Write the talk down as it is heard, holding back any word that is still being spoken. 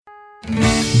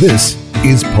This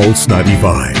is Pulse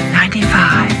 95.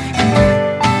 95.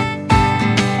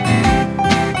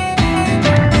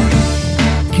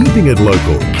 Keeping it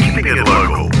local. Keeping it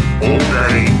local. All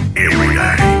day, every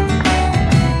day.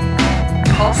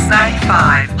 Pulse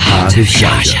 95. Heart of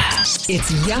Sharjah.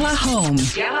 It's Yalla Home.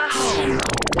 Yalla Home.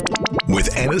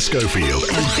 With Anna Schofield.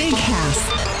 And Big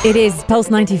House. It is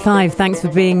Pulse 95. Thanks for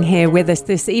being here with us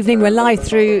this evening. We're live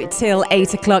through till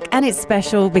 8 o'clock, and it's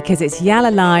special because it's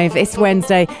Yalla Live. It's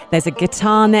Wednesday. There's a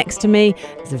guitar next to me.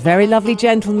 There's a very lovely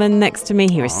gentleman next to me.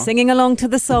 He was singing along to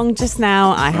the song just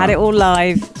now. I had it all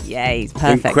live. Yay,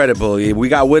 perfect. Incredible. We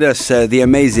got with us the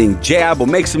amazing J Abo.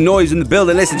 Make some noise in the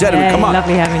building, ladies and gentlemen. Yay, Come on.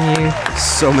 Lovely having you.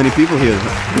 So many people here.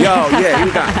 Yo, yeah,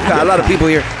 we got a lot of people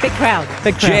here. Big crowd.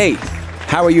 Big crowd. Jay,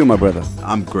 how are you, my brother?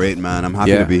 I'm great, man. I'm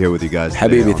happy to be here with you guys.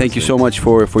 Habibi, today, thank you honestly. so much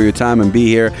for your time and be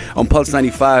here on Pulse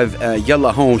 95,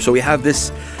 Yalla Home. So we have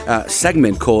this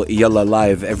segment called Yalla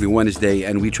Live every Wednesday,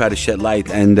 and we try to shed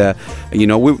light. And,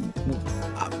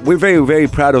 we're very, very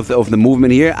proud of the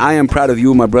movement here. I am proud of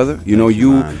you, my brother.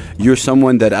 You're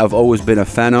someone that I've always been a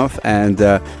fan of. And,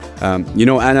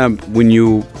 Anna,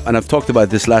 and I've talked about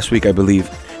this last week, I believe,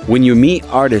 when you meet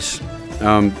artists,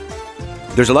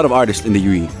 there's a lot of artists in the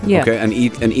UAE, Yeah. okay, and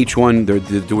each one they're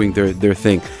doing their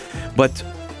thing. But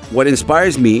what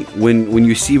inspires me when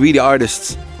you see really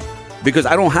artists, because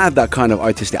I don't have that kind of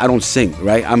artistic, I don't sing,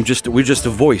 right? We're just a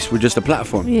voice, we're just a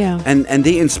platform. Yeah. And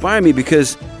they inspire me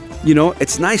because,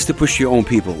 it's nice to push your own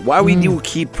people. Why we do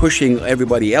keep pushing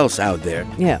everybody else out there?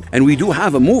 Yeah. And we do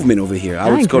have a movement over here. I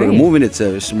I would go to the agree. movement. It's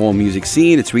a small music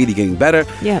scene. It's really getting better.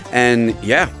 Yeah. And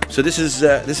so this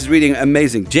is really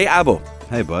amazing. J Abo,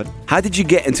 Hey, bud. how did you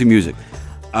get into music?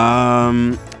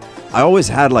 I always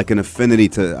had like an affinity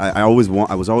to. I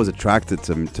was always attracted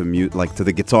to to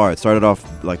the guitar. It started off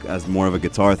like as more of a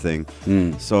guitar thing.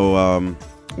 So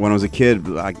when I was a kid,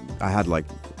 I had like.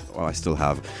 Well, I still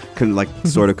have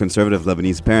sort of conservative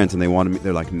Lebanese parents, and they wanted me.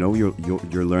 They're like, "No,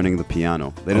 you're learning the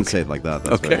piano." They didn't say it like that.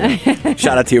 That's Okay.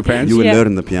 Shout out to your parents. You would Yeah.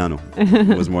 learn the piano.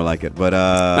 It was more like it. But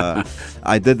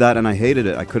I did that and I hated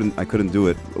it. I couldn't do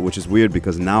it, which is weird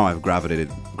because now I've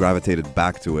gravitated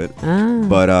back to it.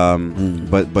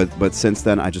 But since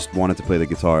then I just wanted to play the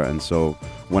guitar, and so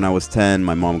when I was 10,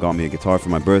 my mom got me a guitar for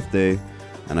my birthday,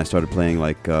 and I started playing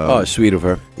like Oh, sweet of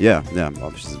her. yeah.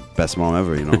 Well, she's the best mom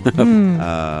ever,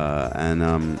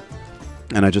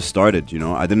 and I just started,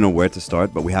 I didn't know where to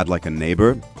start, but we had like a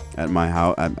neighbor at my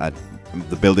house at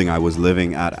the building I was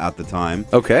living at the time.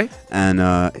 Okay. And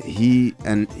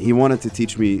he wanted to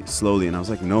teach me slowly, and I was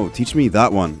like, no, teach me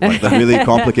that one, like the really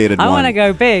complicated I one. want to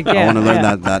go big. Yeah. I want to learn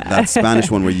yeah. that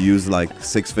Spanish one where you use like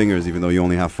 6 fingers even though you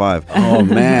only have 5. Oh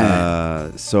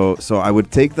man. So I would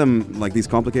take them like these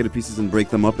complicated pieces and break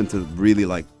them up into really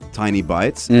like tiny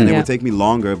bites, and it Yeah. would take me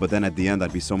longer, but then at the end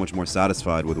I'd be so much more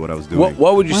satisfied with what I was doing.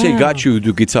 What would you say Wow. got you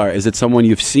to guitar? Is it someone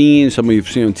you've seen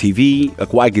on TV?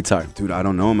 Like why guitar? Dude, I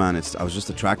don't know, man. I was just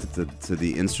attracted to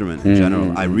the instrument in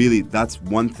general. That's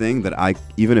one thing that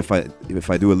even if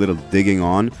I do a little digging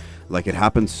on, like it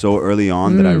happened so early on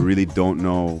that I really don't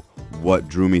know what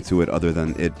drew me to it other than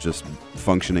it just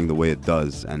functioning the way it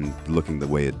does and looking the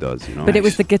way it does, But it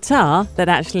was the guitar that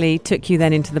actually took you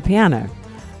then into the piano.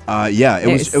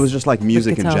 It was just like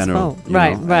music in guitar's general.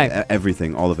 fault. Right.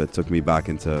 Everything, all of it took me back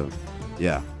into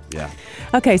yeah.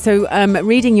 Okay, so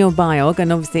reading your biog,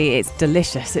 and obviously it's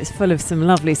delicious. It's full of some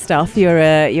lovely stuff. You're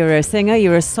a singer,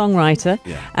 you're a songwriter,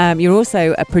 you're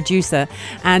also a producer,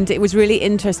 and it was really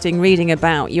interesting reading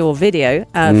about your video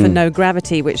for No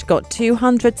Gravity, which got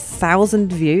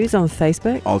 200,000 views on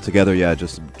Facebook. Altogether,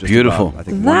 just Beautiful. About, I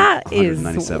think That is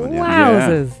 197.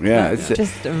 wowzers. Yeah. It's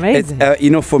Just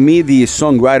amazing. for me, the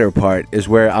songwriter part is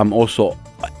where I'm also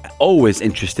always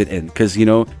interested in, because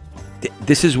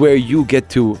this is where you get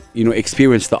to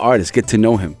experience the artist, get to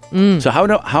know him. So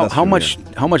how much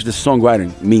does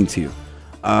songwriting mean to you?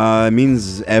 It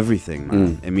means everything,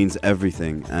 man. It means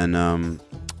everything. And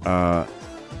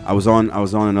I was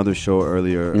on another show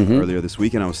earlier this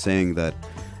week, and I was saying that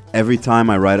every time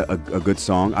I write a good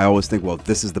song, I always think, well,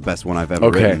 this is the best one I've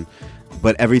ever written.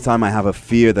 But every time I have a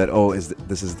fear that, is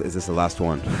this the last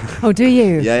one? Oh, do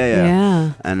you?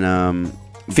 Yeah. And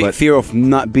Fear of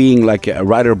not being like a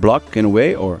writer block in a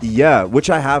way, or which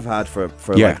I have had for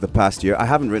like the past year. I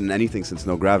haven't written anything since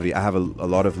No Gravity. I have a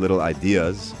lot of little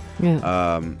ideas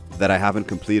that I haven't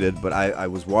completed, but I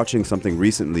was watching something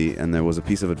recently, and there was a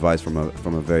piece of advice from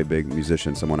a very big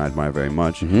musician, someone I admire very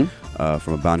much,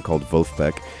 from a band called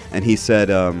Wolfpack, and he said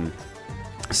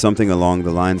something along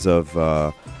the lines of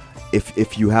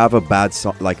if you have a bad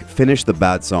song, like finish the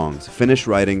bad songs, finish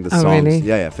writing the Oh, songs. really?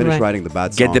 Yeah, finish Right. writing the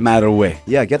bad songs. Get them out of the way.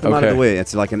 Yeah, get them out of Okay. the way.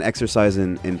 It's like an exercise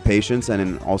in patience and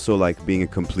in also like being a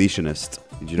completionist.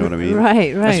 Do you know what I mean?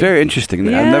 Right, right. That's very interesting.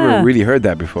 I've Yeah. never really heard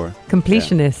that before.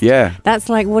 Completionist. Yeah. That's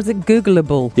like, was it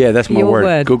Googleable? Yeah, that's my Your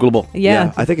word. Googleable.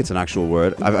 Yeah. I think it's an actual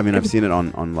word. I mean, I've seen it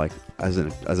on like as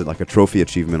like a trophy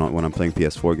achievement when I'm playing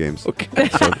PS4 games. Okay.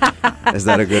 So, is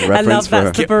that a good I reference love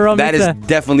that's the barometer. That is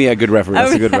definitely a good reference.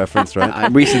 That's a good reference, right? I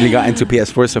recently got into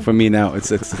PS4, so for me now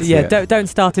it's Yeah, don't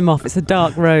start him off. It's a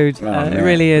dark road. Oh, It man.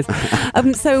 really is.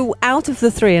 So out of the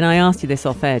three, and I asked you this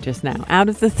off air just now, out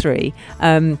of the three,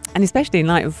 and especially in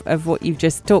light of what you've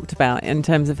just talked about in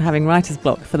terms of having writer's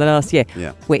block for the last year,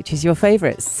 Yeah. which is your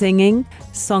favourite? Singing,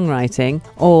 songwriting,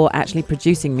 or actually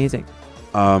producing music?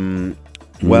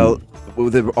 Well,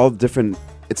 they're all different.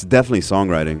 It's definitely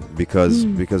songwriting because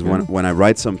when I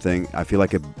write something, I feel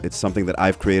like it's something that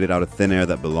I've created out of thin air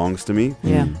that belongs to me.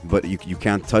 Yeah. But you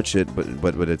can't touch it,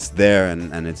 but it's there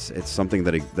and it's something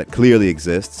that clearly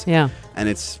exists. Yeah. And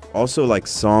it's also like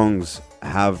songs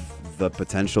have the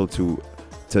potential to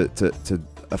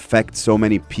affect so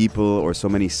many people or so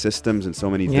many systems in so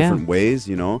many Yeah. different ways,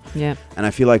 you know. Yeah. And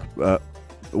I feel like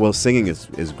well, singing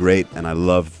is great, and I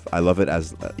love it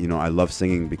as you know, I love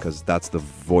singing because that's the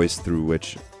voice through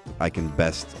which I can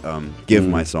best give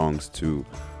my songs to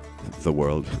the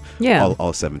world. Yeah.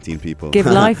 all 17 people. Give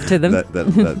life to them.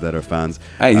 that are fans.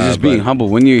 Hey, he's just being but- humble.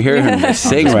 When you hear him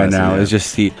sing just right messing, now, yeah. it's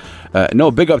just the. No,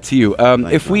 big up to you.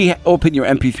 If we open your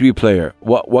MP3 player,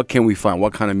 what can we find?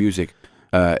 What kind of music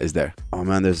is there? Oh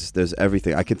man, there's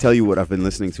everything. I can tell you what I've been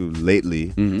listening to lately.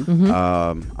 Mm-hmm.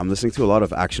 I'm listening to a lot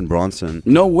of Action Bronson.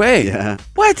 No way. Yeah.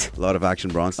 What? A lot of Action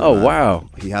Bronson. Oh man. wow.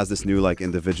 He has this new like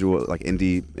individual like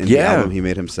indie Yeah. album he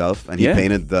made himself, and Yeah.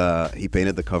 he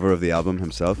painted the cover of the album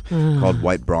himself called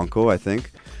White Bronco, I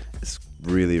think. It's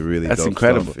really That's dope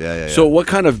incredible. stuff. Yeah. So, what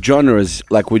kind of genres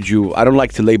would you? I don't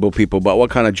like to label people, but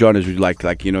what kind of genres would you like?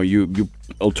 Like, you know, you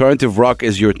alternative rock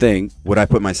is your thing. would I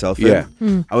put myself Yeah.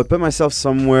 in? I would put myself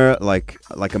somewhere like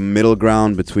a middle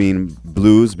ground between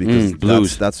blues because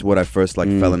blues. that's what I first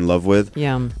fell in love with.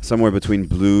 Yeah. Somewhere between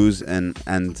blues and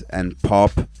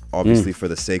pop, obviously for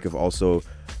the sake of also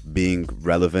being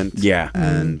relevant. Yeah.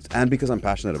 And because I'm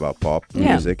passionate about pop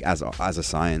Yeah. music as a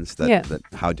science that, Yeah. that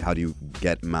how do you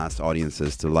get mass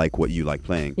audiences to like what you like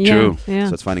playing? Yeah. True. Yeah.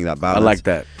 So it's finding that I balance. like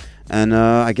that. And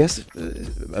I guess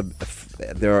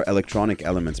there are electronic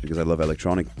elements because I love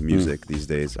electronic music these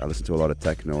days. I listen to a lot of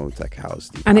techno, tech house,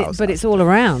 deep And house. but it's all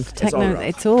around. Techno, all around.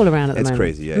 it's all around at the It's moment.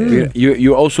 crazy, yeah.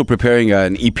 You're also preparing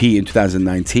an EP in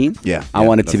 2019. Yeah, I yeah,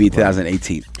 want it to that's be the plan.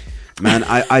 2018. Man,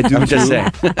 I do I'm just too.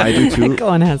 saying. I do too. Go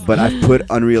on, Haz. But I've put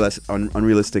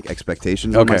unrealistic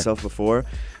expectations on Okay. myself before,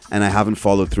 and I haven't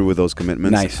followed through with those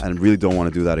commitments. Nice. And really don't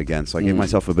want to do that again. So I gave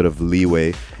myself a bit of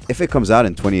leeway. If it comes out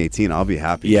in 2018, I'll be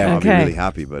happy. Yeah. I'll Okay. be really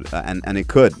happy. But and it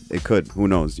could. Who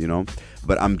knows? You know.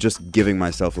 But I'm just giving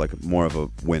myself more of a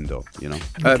window. You know.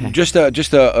 Okay. Just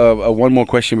one more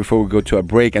question before we go to a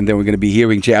break, and then we're going to be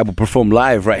hearing Jay Abu perform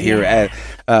live right here at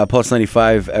Pulse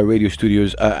 95 Radio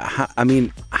Studios.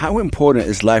 How important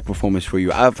is live performance for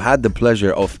you? I've had the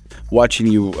pleasure of watching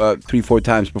you 3-4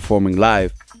 times performing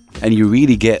live, and you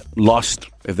really get lost,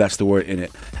 if that's the word, in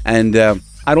it. And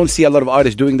I don't see a lot of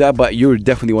artists doing that, but you're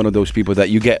definitely one of those people that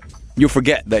you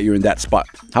forget that you're in that spot.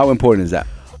 How important is that?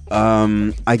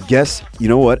 I guess you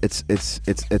know what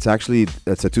it's actually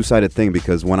a two-sided thing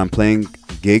because when I'm playing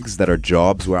gigs that are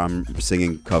jobs where I'm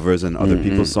singing covers and other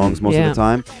people's songs most of the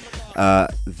time,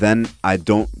 then I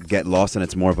don't get lost and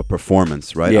it's more of a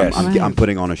performance, right? Yes. I'm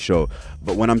putting on a show.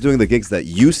 But when I'm doing the gigs that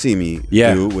you see me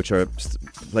do, which are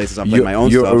places I'm playing my own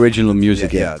your stuff, original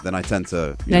music, yeah, then I tend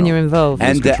to. Then you're involved.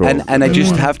 And control. and I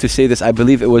just have to say this. I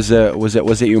believe it was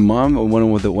it your mom or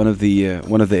one of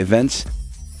the events.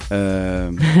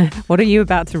 What are you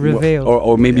about to reveal?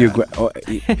 Or maybe your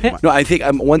no, I think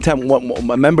one time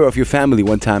a member of your family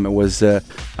one time it was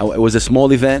a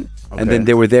small event and then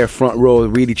they were there front row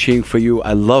really cheering for you.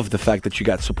 I love the fact that you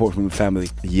got support from the family.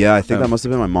 Yeah, I think that must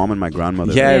have been my mom and my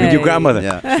grandmother. Yeah, with your Yay. grandmother.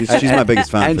 Yeah, she's my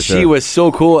biggest fan. And for she sure. was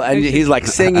so cool, and he's like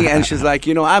singing, and she's like,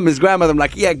 you know, I'm his grandmother. I'm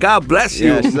like, yeah, God bless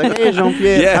you. Yeah, she's like, hey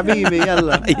Jean-Pierre, Yeah. Habibi,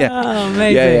 yalla. yeah. Oh,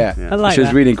 amazing. Yeah. I like She was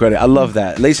that. really incredible. I love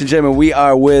that. Ladies and gentlemen, we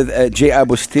are with Jay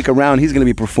Abu. Stick around. He's going to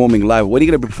be performing live. What are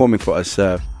you going to be performing for us?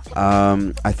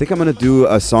 I think I'm gonna do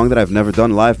a song that I've never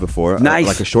done live before. Nice.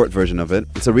 Like a short version of it.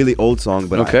 It's a really old song,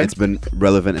 but Okay. it's been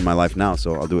relevant in my life now,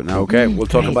 so I'll do it now. Okay, we'll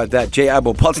talk Great. about that. Jay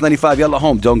Abu, Pulse 95, Yalla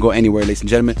Home. Don't go anywhere, ladies and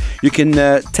gentlemen. You can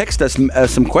text us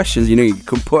some questions. You know, you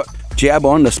can put Jay Abu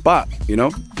on the spot. You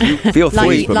know, feel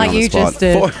free. Like you put me on the just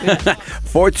spot. did.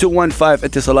 4215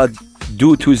 Etisalat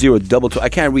do 2022. I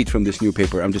can't read from this new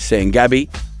paper. I'm just saying, Gabby,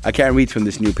 I can't read from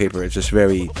this new paper. It's just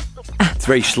it's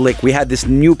very slick. We had this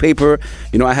new paper.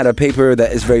 You know, I had a paper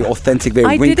that is very authentic, very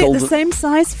I wrinkled. did it the same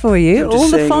size for you. I'm just All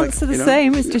the saying, fonts like, are the you know,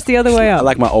 same. It's just the other way I up.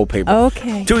 like my old paper.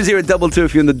 Okay. 2022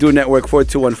 if you're in the Do Network,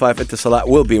 4215 Etisalat.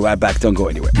 We'll be right back. Don't go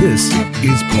anywhere. This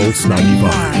is Pulse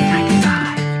 95.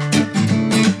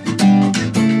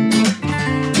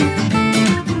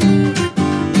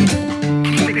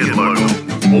 Keeping it local,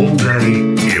 all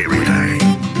day, every day.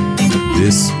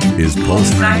 This is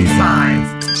Pulse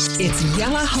 95 It's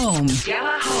Yalla Home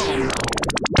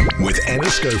with Anna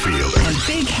Schofield. and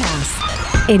Big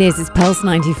House. It is. It's Pulse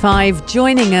 95.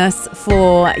 Joining us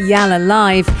for Yalla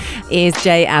Live is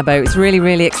Jay Abo. It's really,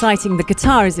 really exciting. The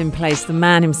guitar is in place. The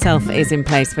man himself is in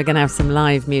place. We're going to have some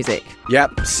live music.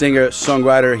 Yep, singer,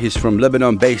 songwriter. He's from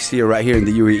Lebanon, based here, right here in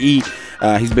the UAE.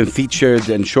 He's been featured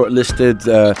and shortlisted,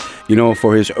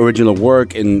 for his original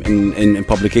work in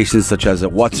publications such as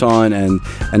What's On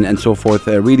and so forth.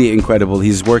 Really incredible.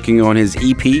 He's working on his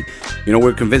EP. You know,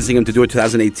 we're convincing him to do it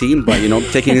 2018, but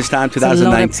taking his time, 2019,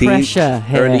 a lot of pressure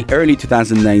here. early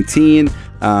 2019.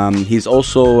 He's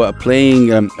also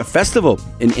playing a festival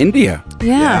in India.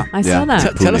 Yeah, I saw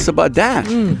that. Tell us about that.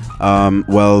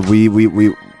 Well,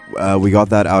 we got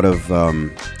that out of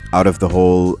the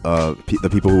whole the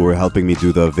people who were helping me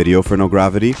do the video for No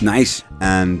Gravity. Nice.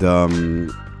 And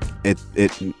it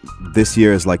this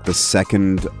year is like the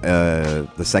second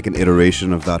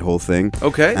iteration of that whole thing.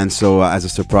 Okay. And so as a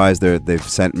surprise, they've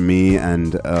sent me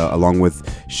and along with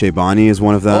Shaybani is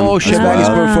one of them. Oh, as Shaybani's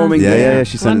well. performing Yeah, there. yeah.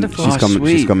 She's Wonderful.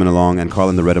 she's coming along, and Carl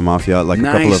and the Red Mafia, like a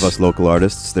couple Nice. of us local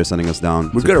artists. They're sending us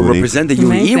down. We're to going to Pune. represent the UAE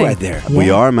Amazing. right there. We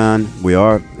Yeah. are, man. We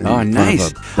are. in Oh, front of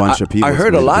nice. A bunch of people. I It's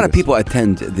heard a really lot of biggest. people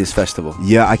attend this festival.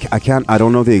 Yeah, I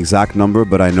don't know the exact number,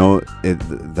 but I know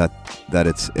that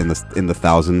it's in the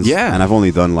thousands. Yeah. And I've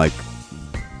only done like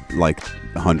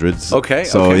hundreds. Okay,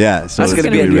 So okay. yeah, so That's it's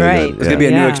gonna be really great. good. It's going to be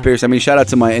a new Yeah. experience. I mean, shout out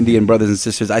to my Indian brothers and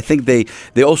sisters. I think they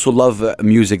also love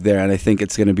music there, and I think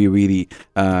it's going to be really,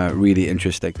 really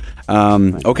interesting.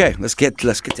 Okay, let's get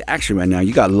to action right now.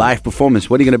 You got live performance.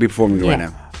 What are you going to be performing right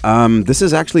now? This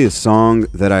is actually a song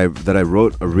that I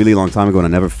wrote a really long time ago, and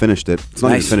I never finished it. It's not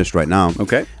Nice. even finished right now.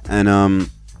 Okay. And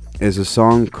it's a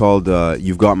song called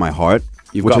 "You've Got My Heart."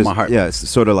 You've which Got is, My Heart. Yeah, it's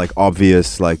sort of like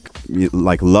obvious, like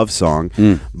love song.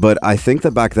 But I think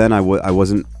that back then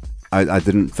I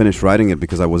didn't finish writing it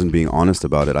because I wasn't being honest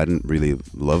about it. I didn't really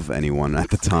love anyone at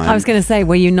the time. I was going to say,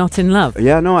 were you not in love?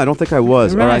 Yeah, no, I don't think I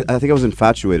was. Right. Or I think I was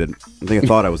infatuated. I think I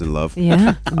thought I was in love.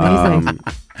 Yeah, amazing.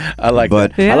 I like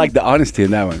But- that. Yeah. I like the honesty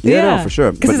in that one. Yeah, no, for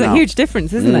sure. Because But there's a now- huge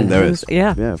difference, isn't it? There is.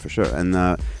 Yeah. Yeah, for sure. And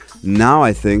now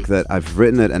I think that I've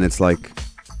written it, and it's like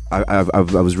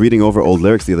I was reading over old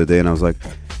lyrics the other day, and I was like,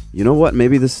 you know what?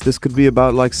 Maybe this could be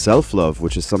about like self-love,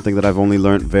 which is something that I've only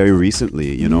learned very recently.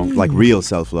 You know, like real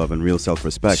self-love and real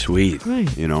self-respect. Sweet. Right.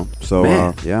 You know, so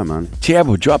Man. yeah, man.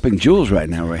 Tiago dropping jewels right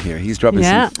now, right here. He's dropping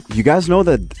Yeah. some. You guys know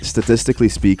that statistically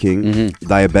speaking,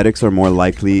 diabetics are more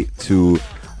likely to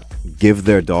give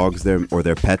their dogs or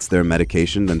their pets their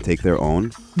medication than take their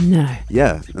own. No.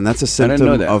 Yeah, and that's a I didn't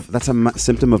know symptom that.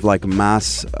 symptom of like a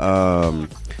mass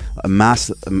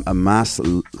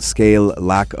scale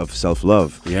lack of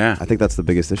self-love. Yeah. I think that's the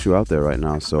biggest issue out there right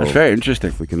now. So That's very interesting.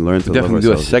 if we can learn to We'll love definitely do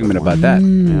a ourselves segment bit more. about that.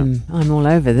 Yeah. I'm all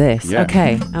over this. Yeah.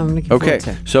 Okay, I'm looking Okay, forward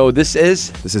to it. so this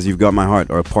is This is "You've Got My Heart"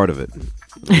 or a part of it.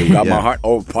 You Got My Yeah. Heart.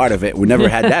 Oh, part of it. We never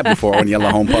had that before on Yellow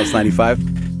Home Pulse 95.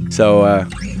 So,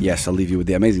 yes, I'll leave you with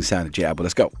the amazing sound of Jab. But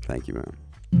let's go. Thank you, man.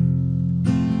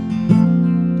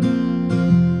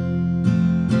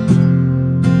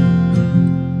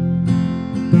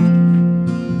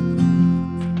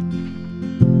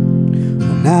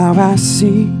 Now I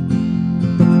see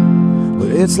what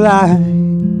it's like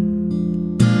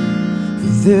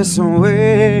for this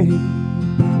way,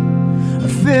 a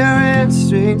fearing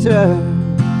stranger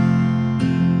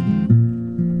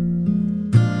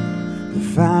to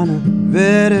find a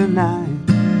better night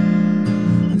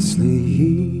and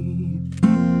sleep.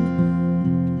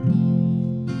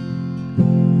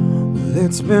 Well,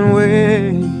 it's been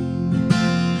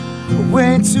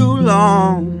way too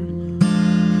long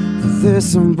for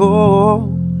this and board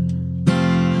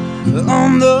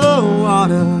on the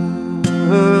water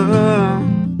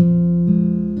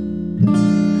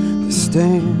to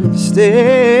stand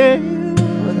still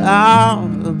without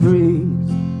a breeze.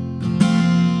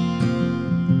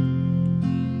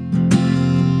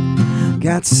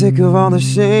 Got sick of all the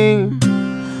shame,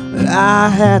 but I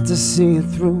had to see it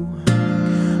through.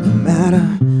 No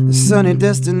matter the sunny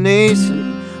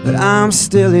destination, but I'm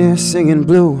still here singing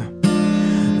blue.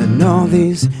 And all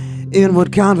these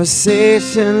Inward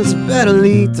conversations better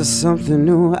lead to something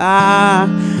new. I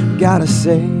gotta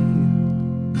say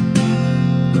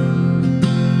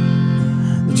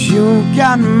that you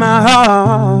got my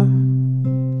heart.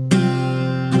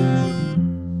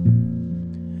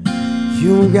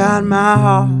 You got my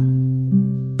heart.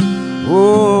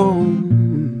 Oh,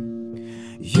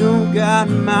 you got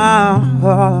my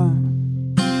heart.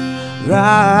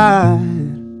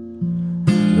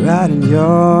 Right in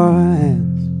your hands.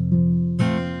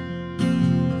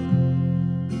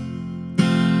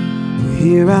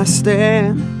 Here I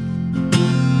stand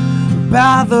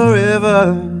by the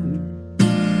river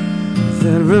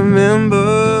that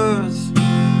remembers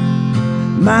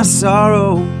my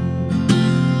sorrow.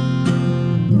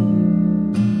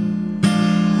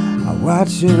 I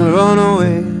watch it run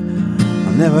away.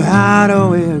 I'll never hide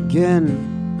away again.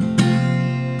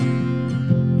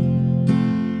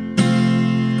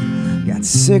 Got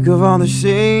sick of all the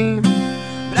shame,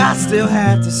 but I still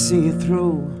had to see it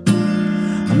through.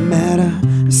 I'm at a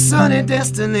sunny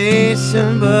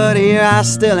destination, but here I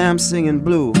still am singing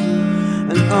blue.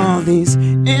 And all these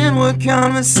inward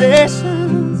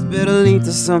conversations better lead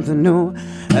to something new.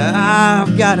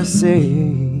 I've gotta say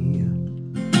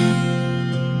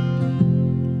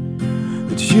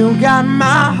that you got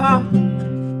my heart,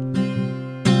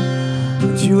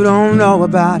 but you don't know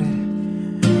about it.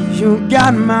 You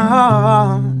got my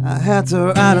heart. I had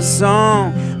to write a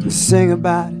song to sing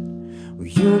about it. Well,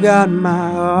 you got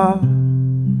my heart,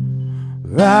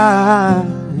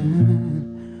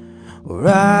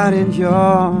 right in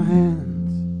your hands.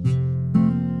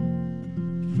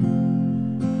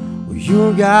 Well,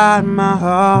 you got my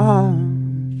heart,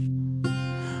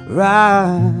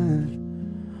 right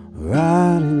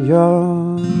in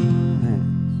your hands.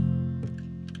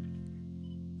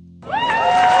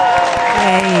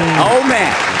 Oh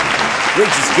man, we're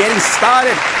just getting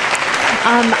started.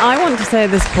 I want to say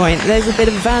at this point, there's a bit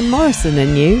of Van Morrison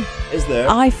in you. Is there?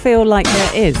 I feel like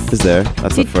there is. Is there?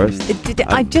 That's the first.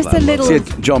 I just a little. See,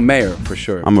 it's John Mayer for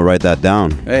sure. I'm gonna write that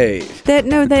down. Hey,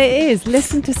 There is.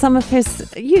 Listen to some of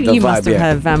his. You The must vibe, have yeah.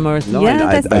 heard Van Morrison. No, Yeah,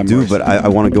 I that's- do, but I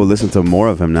want to go listen to more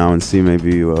of him now and see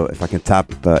maybe if I can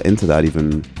tap into that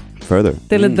even further.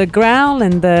 the growl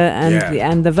and Yeah.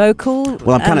 and the vocal.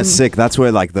 Well, I'm kind of sick. That's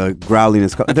where like the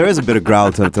growliness. There is a bit of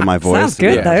growl to my voice. Sounds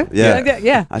good Yeah. though. Yeah.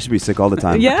 Yeah. I should be sick all the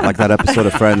time. Yeah. Like that episode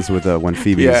of Friends with when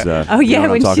Phoebe's. Yeah. Oh you know yeah, what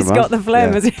I'm when talking she's about? got the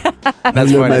phlegm. Yeah.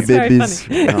 that's Hello, funny. my Very babies.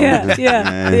 funny. Oh,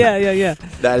 Yeah.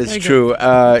 That is true.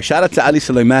 Shout out to Ali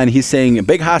Suleiman. He's saying,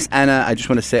 Big House Anna, I just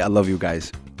want to say I love you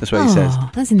guys. That's what he says. Oh,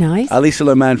 that's nice. Ali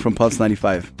Suleiman from Pulse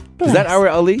 95. Is that Bless. our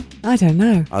Ali? I don't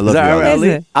know. I love Is that you. our Ali. Is Ali?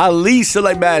 it? Ali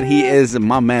Suleiman, he is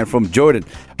my man from Jordan.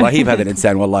 رهيب هذا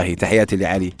الإنسان والله. تحياتي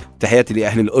لعلي. تحياتي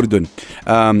لأهل الأردن.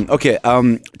 Okay,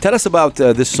 tell us about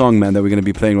this song, man, that we're going to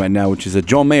be playing right now, which is a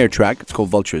John Mayer track. It's called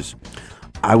Vultures.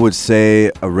 I would say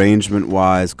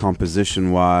arrangement-wise,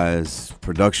 composition-wise,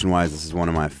 production-wise, this is one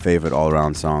of my favorite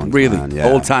all-around songs. Really? Man. Yeah.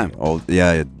 Old time?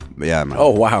 Yeah, man. Oh,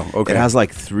 wow. Okay. It has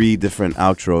like 3 different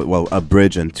outros, well, a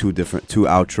bridge and 2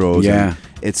 outros. Yeah. And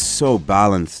it's so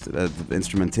balanced. The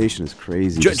instrumentation is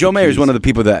crazy. Just Joe the Mayer is keys. one of the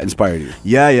people that inspired you.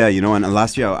 Yeah, you know, and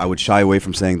last year I would shy away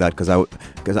from saying that because I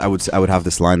would have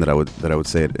this line that I would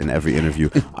say it in every interview.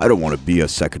 I don't want to be a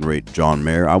second-rate John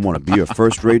Mayer. I want to be a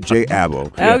first-rate Jay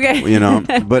Abbo. Okay. You know,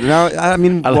 but now I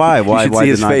mean, why? You should see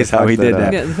his deny the face how fact he did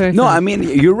that. Yeah, the very No, fun. I mean,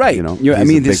 you're right. You know, I he's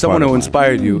mean, a there's big someone part who of mine.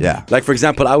 inspired you. Yeah. Like, for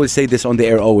example, I would say this on the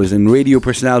air always. In radio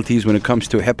personalities, when it comes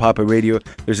to hip-hop and radio,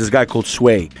 there's this guy called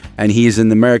Sway. And he is in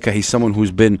America. He's someone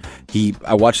who's been...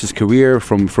 I watched his career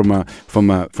from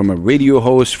a radio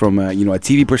host, from a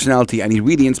TV personality, and he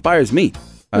really inspires me.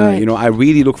 Right. You know, I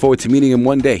really look forward to meeting him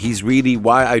one day. He's really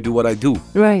why I do what I do.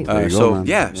 Right. There you go, So man.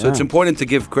 yeah, so Yeah. it's important to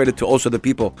give credit to also the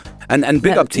people, and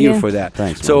big That- up to you yeah. for that.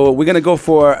 Thanks, So we're gonna go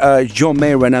for John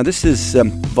Mayer right now. This is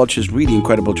Vulture's really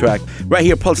incredible track right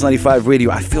here, Pulse 95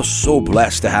 Radio. I feel so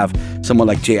blessed to have someone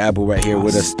like Jay Abbo right here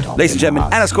with us, stop ladies and in gentlemen.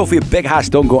 the house. Anna Schofield, Big House.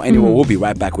 Don't go anywhere. We'll be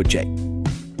right back with Jay.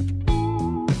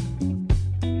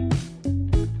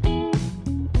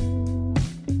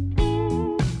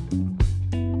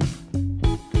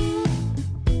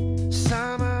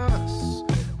 Some of us,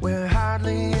 we're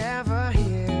hardly ever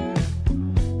here.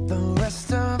 The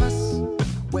rest of us,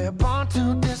 we're born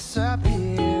to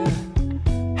disappear.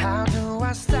 How do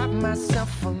I stop myself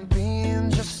from being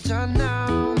just a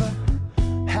number?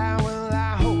 How will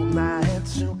I hold my head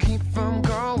to keep from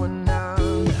going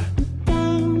under?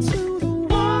 Down to the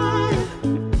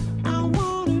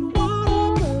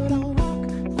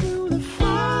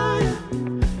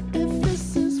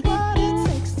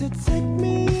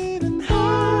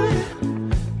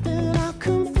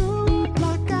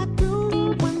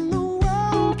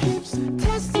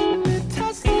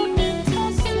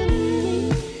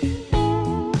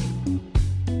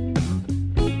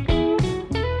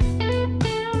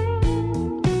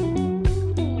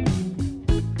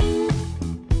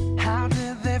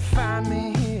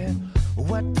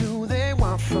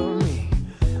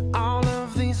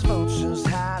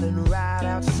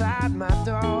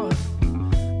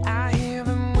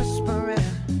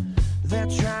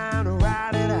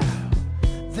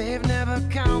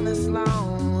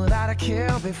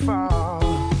killed before.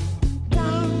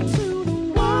 Down to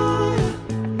the wire.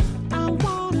 I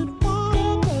wanted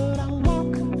water, but I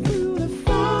walk through the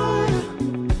fire.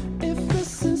 If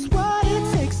this is what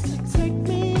it takes to take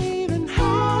me even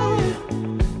higher,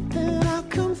 then I'll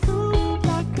come through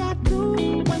like I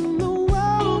do when the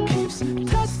world keeps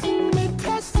testing me,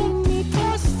 testing me,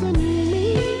 testing me.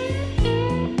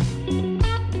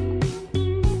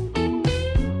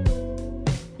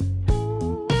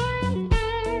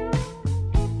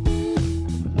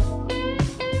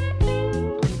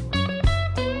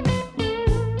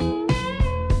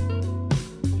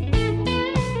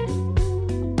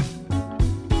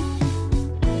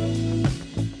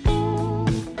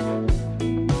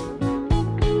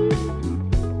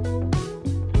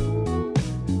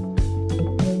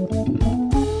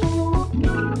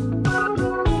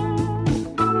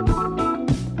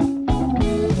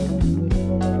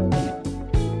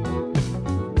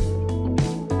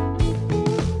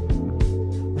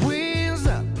 Wheels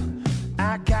up,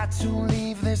 I got to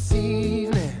leave this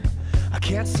evening. I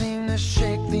can't seem to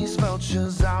shake these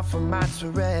vultures off of my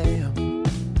terrain.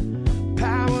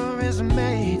 Power is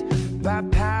made by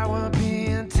power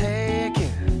being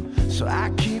taken, so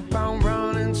I keep on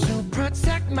running to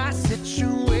protect my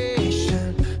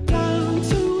situation. Down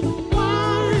to the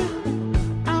wire.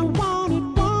 I wanted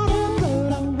water,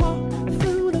 but I walk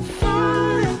through the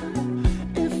fire.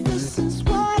 If this is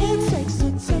what it takes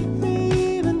to take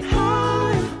me even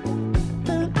higher,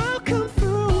 then I'll come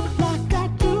through like I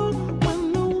do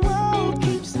when the world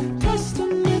keeps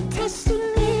testing me, testing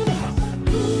me.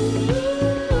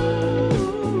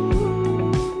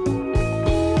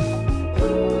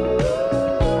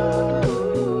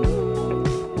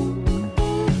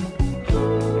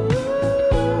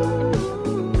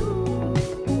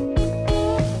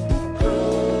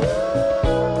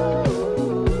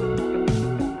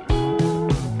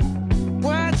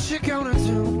 What you gonna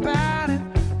do about it?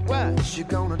 What you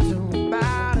gonna do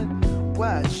about it?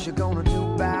 What you gonna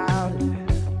do about it?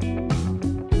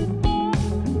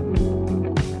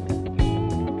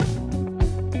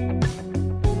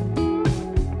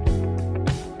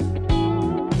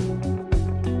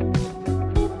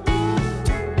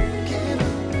 Give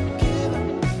up, give up.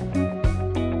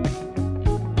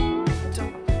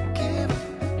 Don't give up,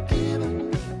 give up,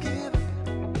 give up.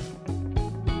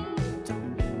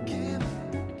 Don't give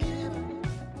up, give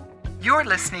up. You're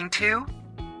listening to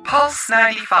Pulse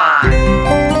 95.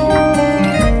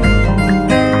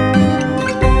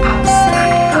 Pulse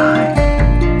 95.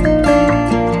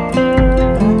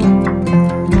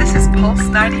 This is Pulse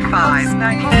 95.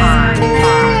 95.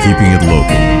 Keeping it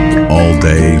local all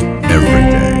day, every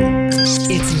day.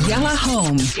 It's Yalla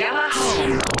Home Yalla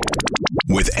Home.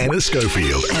 With Anna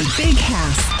Schofield. and Big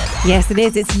House. Yes, it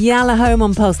is. It's Yalla Home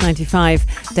on Pulse 95,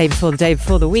 day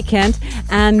before the weekend.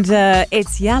 And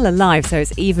it's Yalla Live, so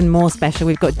it's even more special.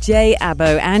 We've got Jay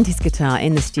Abo and his guitar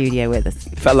in the studio with us.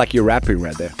 It felt like you're rapping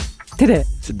right there. Did it?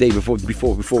 It's the day before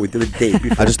we did the day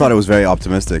before. I just thought it was very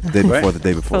optimistic. The day before, Right? the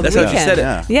day before. For That's the how she weekend. said it.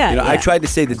 Yeah. Yeah. You know, I tried to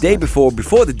say the day before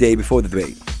the day before the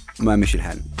day. My mission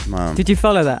hadn't. Did you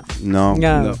follow that? No.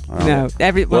 No. No.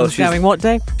 Everyone's she's- going, what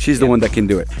day? She's the one that can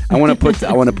do it. I want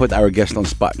to put our guest on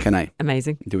spot. Can I?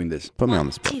 Amazing. Doing this. Put me on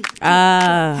the spot.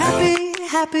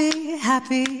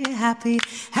 Happy.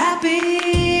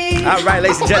 All right,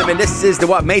 ladies and gentlemen, this is the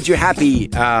What Made You Happy.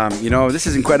 This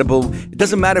is incredible. It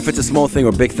doesn't matter if it's a small thing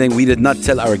or big thing. We did not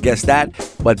tell our guest that,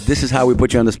 but this is how we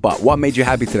put you on the spot. What made you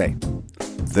happy today?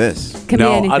 This. Can No,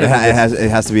 be anything. other than It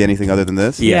has to be anything other than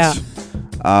this. Yes.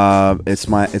 It's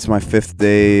my 5th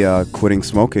day quitting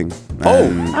smoking. Oh.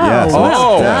 And yeah, so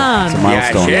well it's, done. it's a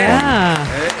milestone. Yeah.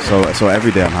 So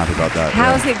every day I'm happy about that.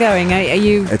 How's it going? Are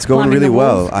you It's going climbing really the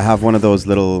well. walls? I have one of those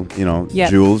little, Yeah.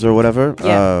 jewels or whatever.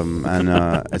 Yeah.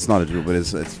 And it's not a jewel, but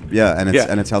it's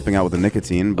and it's helping out with the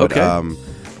nicotine. But Okay.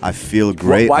 I feel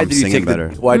great. Why I'm did you singing take better.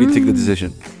 Why did you take the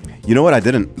decision? You know what? I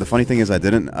didn't. The funny thing is, I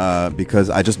didn't because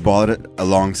I just bought it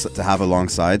to have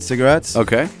alongside cigarettes.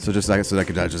 Okay. So I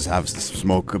could just have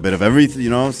smoke a bit of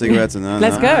everything, cigarettes and then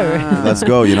Let's go. let's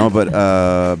go,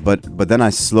 But then I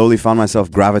slowly found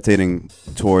myself gravitating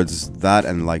towards that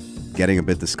and like getting a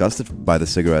bit disgusted by the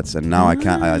cigarettes, and now I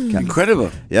can't.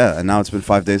 Incredible. Yeah, and now it's been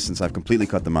 5 days since I've completely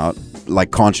cut them out, like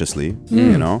consciously,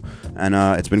 and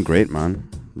it's been great, man.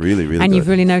 Really, really. And good. you've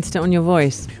really noticed it on your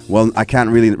voice. Well, I can't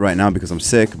really right now because I'm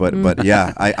sick, but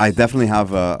yeah, I definitely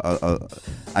have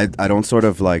I don't sort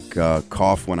of like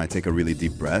cough when I take a really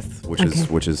deep breath,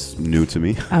 which is new to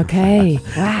me. Okay.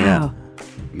 Wow.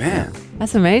 Man,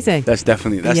 That's amazing. that's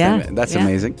definitely that's yeah.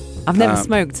 amazing. I've never Um,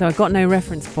 smoked, so I've got no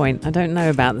reference point. I don't know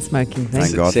about the smoking thing.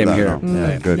 Thank God Same for that. here. no?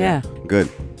 Yeah, good. Yeah. Good.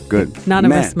 Good. None of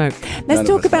Man. us smoke. None Let's of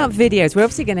talk us about videos. We're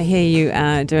obviously going to hear you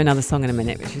do another song in a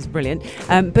minute, which is brilliant.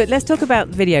 But let's talk about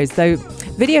videos. Though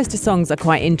videos to songs are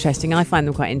quite interesting. I find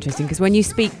them quite interesting because when you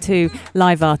speak to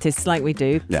live artists like we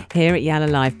do Yeah. here at Yalla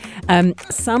Live,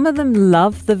 some of them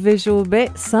love the visual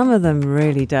bit, some of them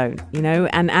really don't, you know.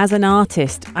 And as an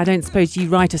artist, I don't suppose you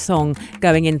write a song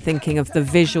going in thinking of the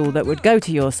visual that would go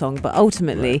to your song, but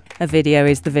ultimately a video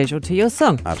is the visual to your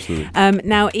song. Absolutely.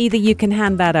 Now, either you can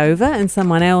hand that over and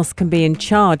someone else can be in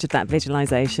charge of that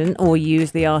visualization, or you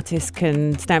as the artist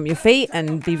can stamp your feet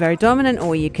and be very dominant,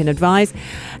 or you can advise.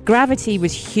 Gravity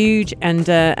was huge, and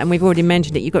we've already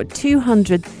mentioned it. You got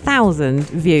 200,000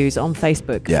 views on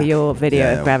Facebook for your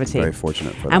video of Gravity. Very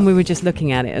fortunate for that. And we were just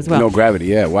looking at it as well. No Gravity,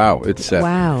 yeah, wow. It's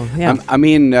Wow, yeah. I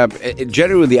mean,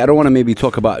 generally, I don't want to maybe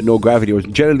talk about No Gravity. Or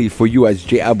generally, for you as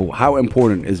J Abu, how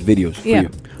important is videos for yeah, you?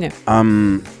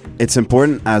 yeah. It's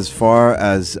important as far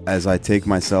as I take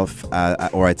myself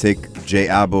or I take J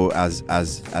Abo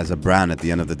as a brand at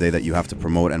the end of the day that you have to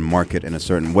promote and market in a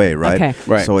certain way, right? Okay.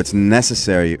 Right. So it's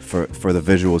necessary for the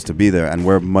visuals to be there, and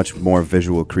we're much more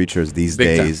visual creatures these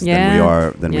Big time. days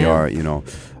Yeah. than we are, you know,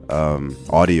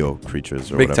 audio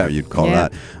creatures or Big whatever time. you'd call Yeah.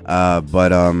 that. But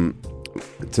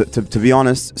to be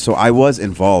honest, so I was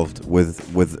involved with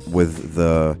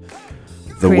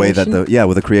the way that Creation?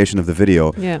 with the creation of the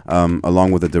video, Yeah.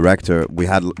 along with the director, we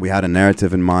had a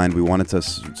narrative in mind. We wanted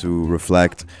to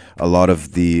reflect a lot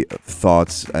of the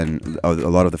thoughts and a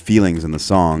lot of the feelings in the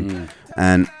song,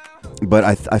 but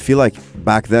I feel like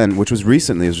back then, which was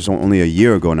recently, it was just only a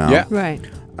year ago now. Yeah. Right.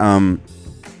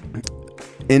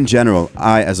 In general,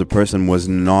 I as a person was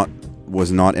not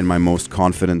in my most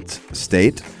confident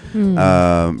state.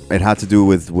 It had to do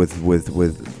with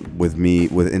me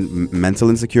mental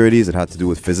insecurities. It had to do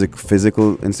with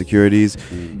physical insecurities,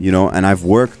 you know. And I've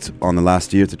worked on the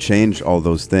last year to change all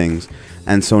those things.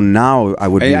 And so now I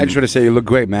would. Hey, be, I just want to say you look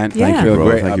great, man. Yeah. You Thank you, look bro.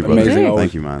 great. Thank you, Amazing. brother. always.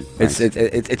 Thank you, man. It's Thanks.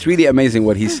 it's really amazing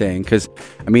what he's saying, because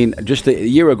I mean, just a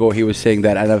year ago he was saying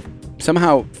that, and I've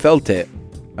somehow felt it,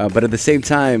 but at the same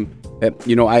time,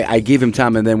 you know, I gave him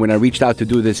time, and then when I reached out to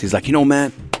do this, he's like, you know,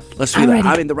 man, let's do that. Already.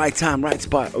 I'm in the right time, right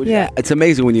spot. Yeah. It's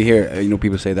amazing when you hear you know,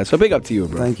 people say that. So big up to you,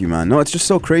 bro. Thank you, man. No, it's just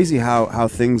so crazy how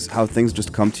things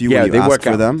just come to you Yeah, when they you ask work for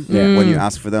out. them. Yeah. When you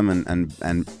ask for them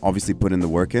and obviously put in the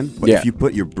work in. But Yeah. if you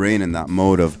put your brain in that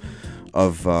mode of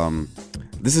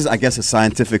this is, I guess, a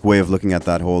scientific way of looking at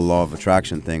that whole law of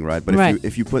attraction thing, right? But Right.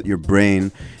 if you put your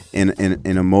brain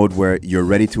in a mode where you're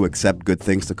ready to accept good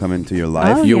things to come into your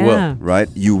life, Oh, you yeah. will. right?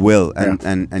 You will,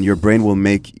 and your brain will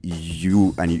make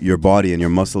you and your body and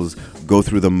your muscles go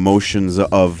through the motions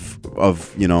of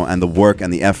you know, and the work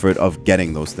and the effort of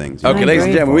getting those things. Okay, I ladies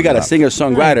and agree. gentlemen, we got a I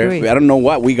singer-songwriter. agree. I don't know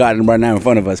what we got right now in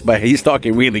front of us, but he's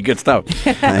talking really good stuff.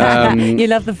 You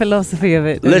love the philosophy of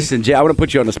it. don't you? Listen, Jay, I want to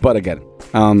put you on the spot again.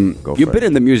 Go You've for been it.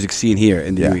 in the music scene here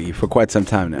in the Yeah. UAE for quite some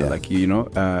time now. Yeah. Like, you know,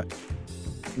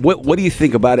 what do you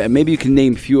think about it? And maybe you can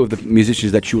name a few of the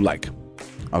musicians that you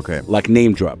Okay. like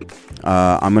name drop.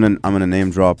 I'm gonna name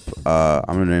drop.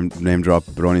 I'm gonna name drop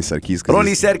Ronnie Sarkis.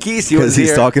 Ronnie Sarkis, he because was he's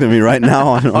here. talking to me right now.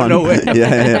 On, no way.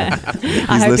 Yeah. He's hope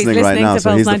he's listening right listening now, to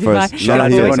so he's the Pulse first. 95. Shout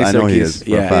out he to is. Ronnie I know he Sarkis. is. For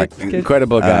Yeah, a fact.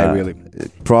 incredible guy, really.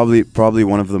 Probably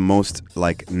one of the most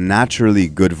like naturally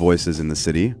good voices in the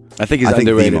city. I think he's the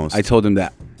underrated. most. I told him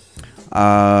that.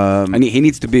 Um, And he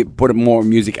needs to put more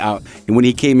music out. And when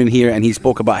he came in here and he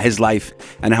spoke about his life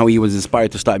and how he was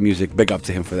inspired to start music, big up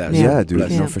to him for that. Yeah. Yeah, dude,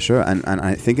 Bless. no, Yeah. for sure. And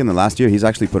I think in the last year he's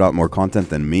actually put out more content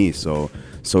than me. So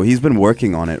he's been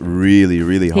working on it really,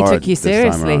 really He hard. took you this time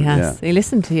seriously, around. Has. He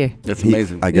listened to you. That's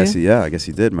amazing. I guess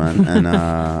he did, man. And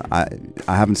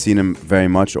I haven't seen him very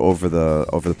much over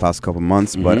the past couple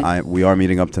months, but we are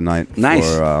meeting up tonight. Nice.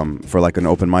 For like an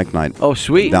open mic night. Oh,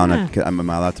 sweet. Down at, am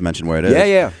I allowed to mention where it is?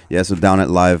 Yeah. So down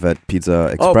at Live at Pizza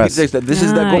Oh, Express. Pizza Express. This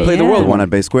is the Go Play the yeah. World The one at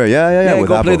Bay Square. Yeah. Yeah, with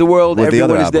Go Abo. Play the World with every the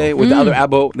other Wednesday Abo. with the other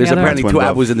Abo. There's The other apparently Twin two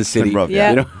Bruv. Abos in the city. Twin Bruv, Yeah.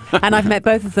 You know? And I've met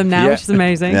both of them now, Yeah. which is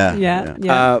amazing.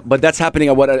 Yeah. But that's happening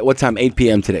at what time? 8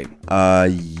 p.m. today.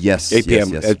 Yes. 8 p.m.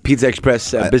 Yes. at Pizza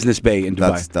Express Business Bay in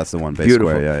Dubai. That's the one. Bay Beautiful.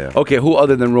 Square. Yeah. Okay, who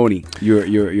other than Ronnie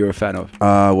you're a fan of?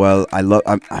 Well, I love.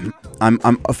 I'm.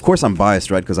 Of course, I'm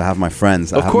biased, right? Because I have my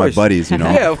friends. I Of have course. my buddies. You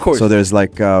know. Yeah, of course. So there's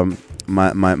like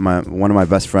my one of my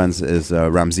best friends is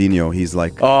Ramzinho. He's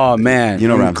like. Oh man, You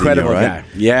know Ramzinho, incredible right? guy.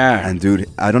 Yeah. And dude,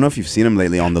 I don't know if you've seen him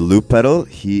lately on the loop pedal.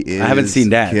 He is. I haven't seen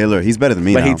that. Killer. He's better than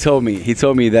me But now. he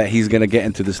told me that he's gonna get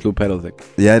into this loop pedal thing.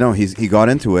 Yeah, no, he got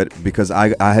into it because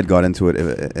I had got into it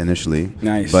initially.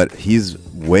 Nice. But he's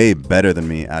way better than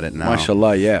me at it now.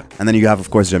 Mashallah, yeah. And then you have, of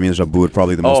course, Jamil Jabour,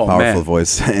 probably the most Oh, powerful man.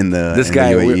 voice in the This in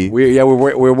guy, the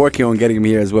UAE. we're working on getting him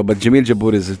here as well. But Jamil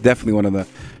Jabour is definitely one of the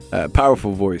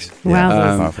Powerful voice.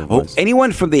 Wow. Powerful voice.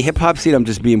 Anyone from the hip hop scene? I'm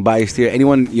just being biased here.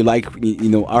 Anyone you like? You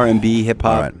know, R&B, hip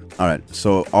hop. All right.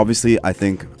 So obviously, I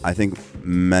think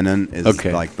Menon is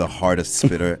Okay. like the hardest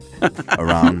spitter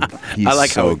around. He's I like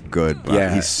so how- good, bro.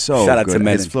 Yeah. He's so Shout out good. to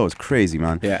Menon. His flow is crazy,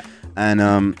 man. Yeah. And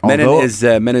Menon although is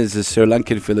a Sri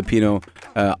Lankan Filipino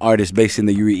artist based in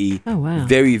the UAE. Oh, wow.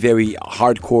 Very, very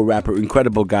hardcore rapper,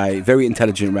 incredible guy, very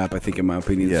intelligent rap, I think, in my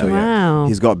opinion. Yeah. So, Wow.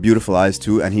 he's got beautiful eyes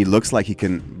too, and he looks like he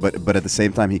can, but at the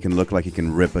same time, he can look like he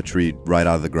can rip a tree right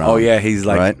out of the ground. Oh yeah, he's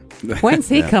like. Right? When's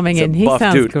he coming He's a in? He buff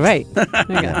sounds dude. great.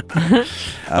 Okay.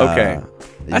 Okay.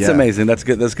 That's yeah. amazing. That's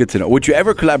good. That's good to know. Would you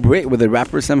ever collaborate with a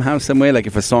rapper somehow, some way? Like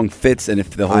if a song fits and if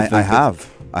the whole thing I fits? have.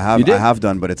 You did? I have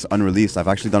done, but it's unreleased. I've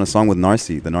actually done a song with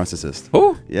Narcy, the narcissist.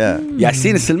 Oh, Yeah.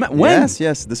 Yasin Salman. When?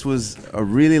 Yes. This was a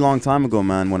really long time ago,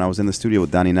 man. When I was in the studio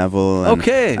with Danny Neville. And,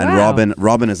 Okay. And Wow. Robin.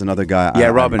 Robin is another guy. Yeah,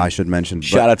 I Robin. should mention.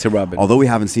 Shout out to Robin. Although we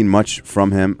haven't seen much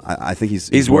from him, I think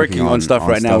he's working on stuff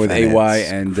right now with AY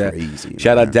it's and crazy,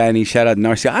 shout out man. Danny, shout out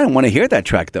Narcy. I don't want to hear that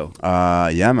track though.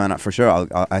 Yeah, man, for sure.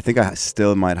 I think I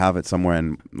still might have it somewhere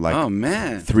in like Oh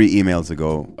man, 3 emails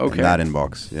ago. Okay. In that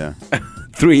inbox. Yeah.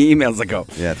 3 emails ago.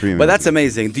 Yeah, 3 emails. But that's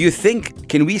amazing. Do you think?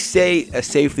 Can we say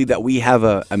safely that we have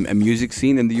a music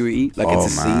scene in the UAE? Like Oh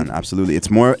it's a man, scene. absolutely. It's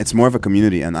more of a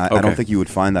community, and I Okay. don't think you would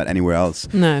find that anywhere else.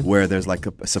 No. Where there's like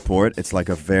a support. It's like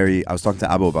a very. I was talking to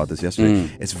Abo about this yesterday. Mm.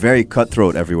 It's very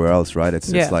cutthroat everywhere else, right? It's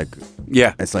Yeah. like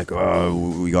Yeah. it's like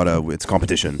we gotta. It's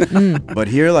competition. But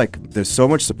here, like, there's so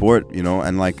much support, you know,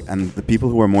 and the people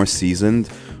who are more seasoned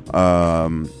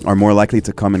are more likely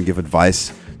to come and give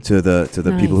advice to the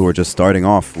Nice. people who are just starting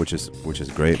off, which is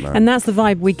great, man. And that's the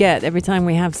vibe we get every time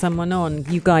we have someone on.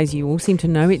 You guys, you all seem to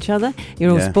know each other. You're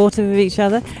all Yeah. supportive of each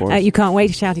other. course. You can't wait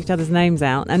to shout each other's names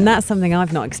out. And that's something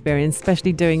I've not experienced,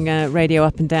 especially doing radio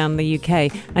up and down the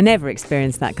UK. I never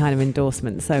experienced that kind of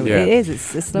endorsement. So Yeah. it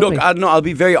is. It's lovely. Look, I'll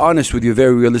be very honest with you,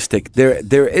 very realistic.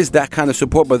 There is that kind of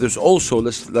support, but there's also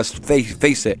let's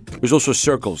face it. There's also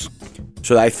circles.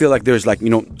 So I feel like there's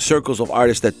circles of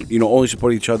artists that only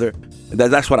support each other.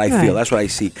 That's what I feel. Right. That's what I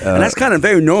see, and that's kind of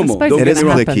very normal. suppose Don't It get is me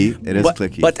wrong. happen. clicky. It is But,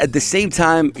 clicky. but at the same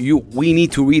time, we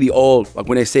need to really all, like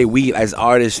when I say we as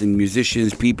artists and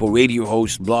musicians, people, radio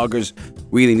hosts, bloggers,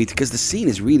 really need to, because the scene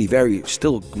is really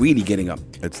still really getting up.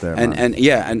 It's there, and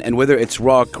man. and whether it's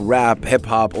rock, rap, hip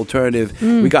hop, alternative,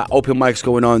 we got open mics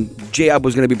going on. J-Ab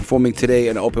was going to be performing today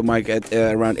an open mic at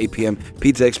around 8 p.m.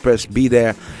 Pizza Express, be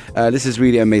there. This is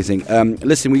really amazing.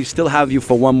 Listen, we still have you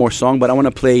for one more song, but I want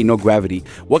to play No Gravity.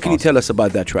 What can you tell us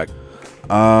about that track?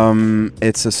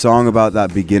 It's a song about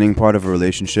that beginning part of a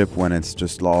relationship when it's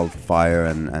just all fire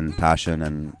and passion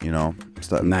and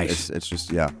stuff. Nice. It's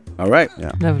just yeah. All right.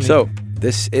 Yeah. Lovely. So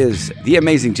this is the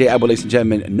amazing J-Ab, ladies and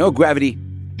gentlemen. No Gravity.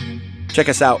 Check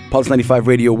us out, Pulse 95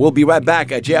 Radio. We'll be right back.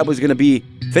 J-Ab is going to be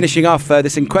finishing off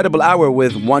this incredible hour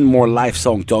with one more live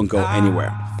song. Don't go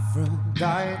anywhere.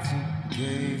 Aphrodite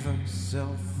gave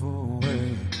herself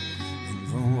away in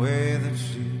the way that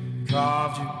she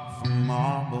carved you from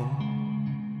marble.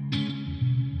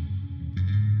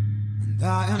 And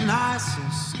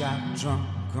Dionysus got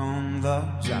drunk on the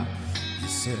job. He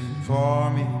said, pour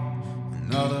me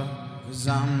another, 'cause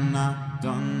I'm not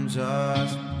done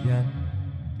just yet.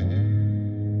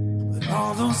 But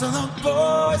all those other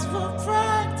boys will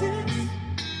practice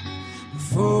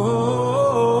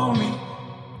for me.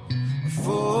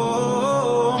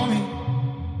 For me,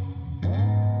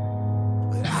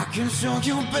 but I can show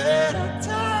you better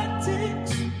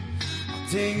tactics. I'll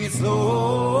take it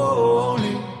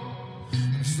slowly,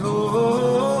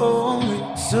 slowly.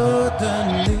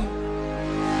 Suddenly,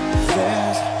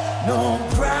 there's no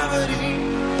gravity.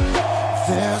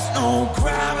 There's no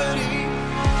gravity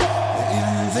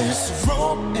in this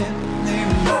room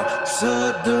anymore.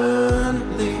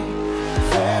 Suddenly,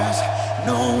 there's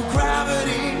no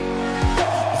gravity.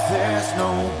 There's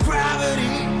no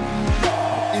gravity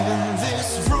in this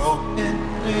room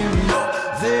anymore.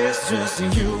 There's just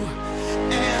you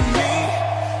and me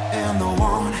and the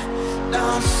one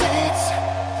down sheets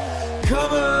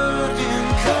covered in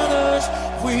colors.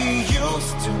 We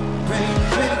used to paint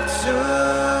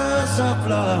pictures of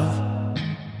love.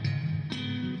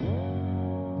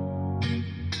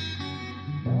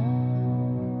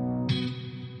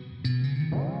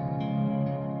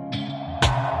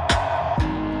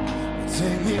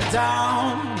 Take me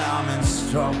down, I'm in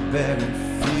strawberry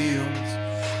fields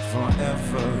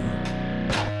forever,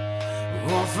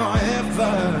 oh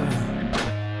forever.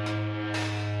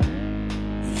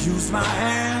 Use my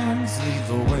hands, lead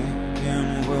the way,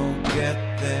 and we'll get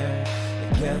there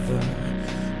together.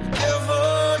 Whatever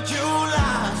you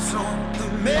like,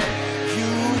 something make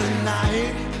you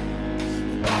tonight.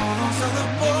 All those other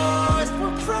boys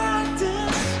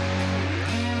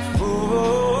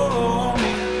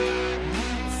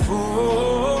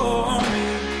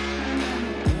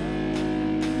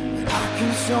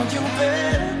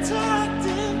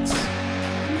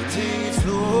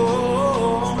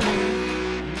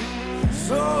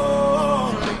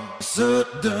slowly,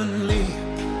 suddenly.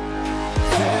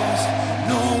 There's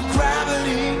no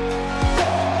gravity.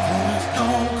 There's no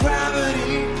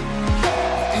gravity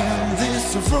in this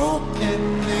room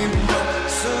anymore.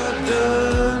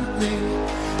 Suddenly,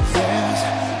 there's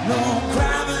no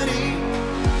gravity.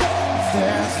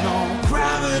 There's no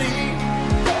gravity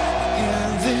in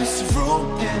this room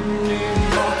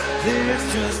anymore. There's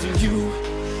just you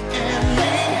and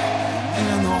me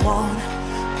and the one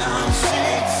I'm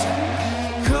sheets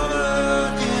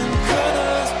covered in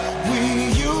colors. We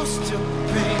used to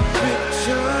paint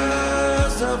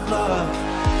pictures of love.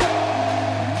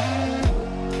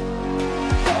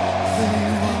 They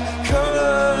were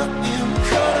covered in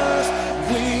colors.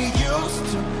 We used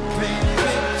to paint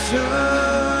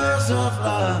pictures of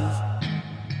love.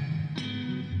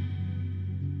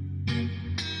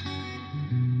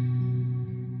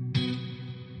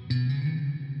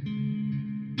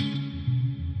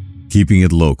 Keeping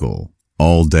it local,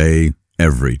 all day,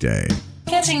 every day.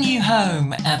 Getting you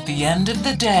home at the end of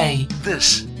the day.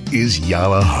 This is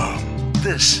Yalla Home.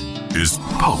 This is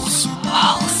Pulse.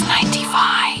 Pulse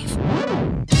 95.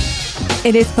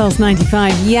 It is Pulse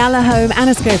 95. Yalla Home,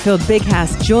 Anna Schofield, Big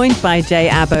House, joined by Jay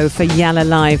Abbo for Yalla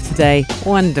Live today.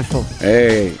 Wonderful.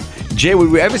 Hey, Jay, would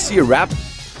we ever see a rap?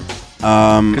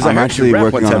 I'm I heard actually you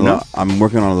rap working one on time, a lot. I'm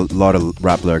working on a lot of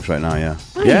rap lyrics right now. Yeah.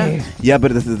 Yeah. Yeah,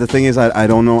 but the thing is, I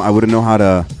don't know. I wouldn't know how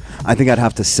to. I think I'd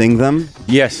have to sing them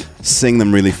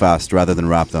really fast rather than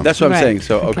rap them. That's what I'm Right. saying.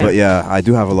 So, okay. But yeah, I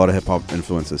do have a lot of hip hop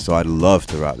influences, so I'd love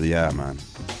to rap. Yeah, man.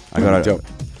 I got Dope.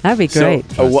 That'd be great.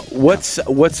 So,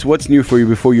 what's new for you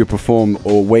before you perform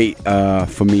or wait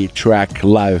for me track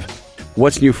live?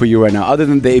 What's new for you right now? Other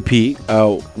than the EP,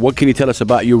 what can you tell us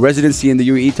about your residency in the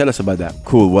UAE? Tell us about that.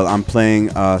 Cool. Well, I'm playing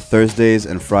Thursdays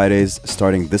and Fridays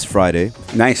starting this Friday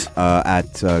Nice.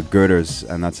 at Girders,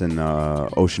 and that's in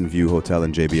Ocean View Hotel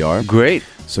in JBR. Great.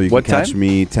 So you What can catch time?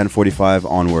 me 10:45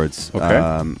 onwards. Okay.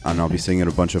 And I'll be singing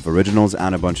a bunch of originals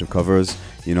and a bunch of covers.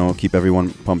 You know, keep everyone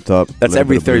pumped up. A That's little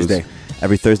every bit of blues. Thursday.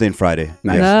 Every Thursday and Friday.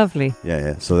 Nice. Yeah, Lovely.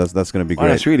 yeah. So that's gonna be Oh, great.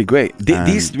 that's really great. And-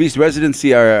 These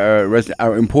residency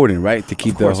are important, right? To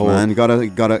keep Of course, the whole. man. Gotta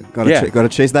Yeah. gotta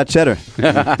chase that cheddar.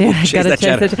 Yeah, Chase gotta that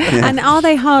chase cheddar. it. And are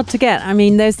they hard to get? I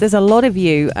mean, there's a lot of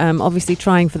you, obviously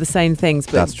trying for the same things.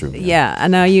 But That's true, Yeah,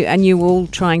 and are you all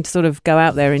trying to sort of go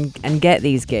out there and get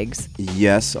these gigs?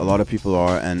 Yes, a lot of people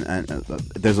are, and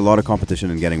there's a lot of competition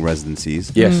in getting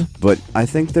residencies. Yes. But I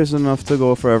think there's enough to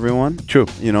go for everyone. True.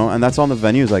 You know, and that's on the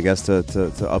venues, I guess, to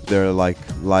up their like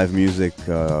live music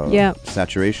Yeah.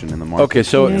 saturation in the market. Okay,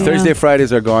 so Yeah. Thursday,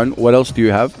 Fridays are gone. What else do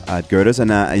you have? At Girders,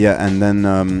 and and then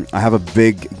I have a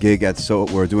big gig at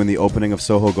we're doing the opening of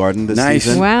Soho Garden this Nice.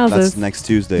 season. Wowzers. That's next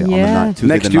Tuesday. Yeah. Tuesday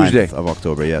Next the 9th Tuesday. of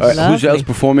October. Yes. Who's Lovely. else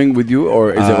performing with you,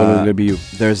 or is it only going to be you?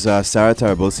 There's Sarah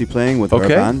Tarabulsi playing with her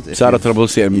Okay. band. If Sarah you've-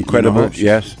 Trabulsi, you know incredible. her? She's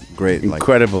Yes. Great.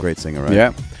 Incredible. Great singer, right?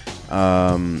 Yeah.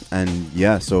 And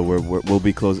yeah, so we'll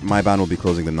be closing. My band will be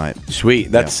closing the night.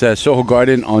 Sweet. That's Soho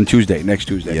Garden on Tuesday, next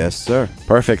Tuesday. Yes, sir.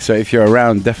 Perfect. So if you're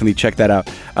around, definitely check that out.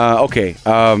 Okay.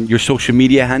 Your social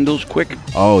media handles, quick.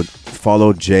 Oh,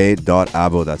 follow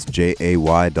j.abo. That's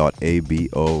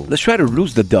JAY.ABO. Let's try to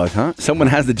lose the dot, huh? Someone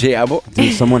has the J Abo.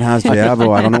 Dude, someone has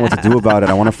J-Abo. I don't know what to do about it.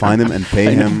 I want to find him and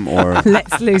pay him, or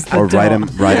Let's lose the or write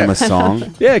dot. him a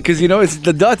song. Yeah, because it's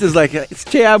the dot is like it's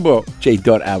J Abo.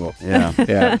 J.Abo. Yeah.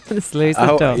 Yeah. Let's lose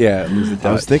the dot. Yeah. Lose the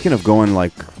I was dot. thinking of going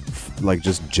like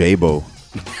just Jabo,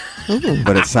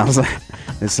 but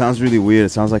it sounds really weird. It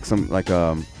sounds like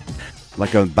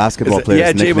like a basketball Is it- player's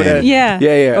yeah, J-Bo, nickname. Yeah.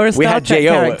 Yeah. Or a we Star had Trek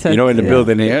J.O., character. in the Yeah.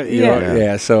 building here. Yeah.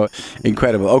 Yeah. So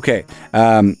incredible. Okay.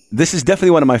 This is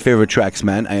definitely one of my favorite tracks,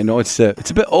 man. I know it's a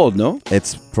bit old, no?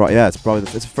 It's probably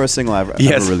the first single I've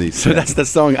ever released. So yeah. that's the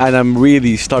song, and I'm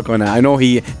really stuck on it. I know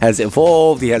he has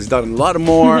evolved. He has done a lot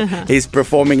more. He's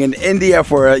performing in India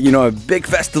for a big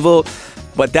festival.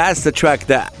 But that's the track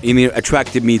that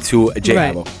attracted me to J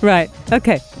Right. Abo. Right.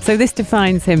 Okay. So this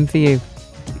defines him for you.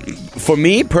 For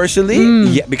me personally,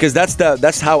 yeah, because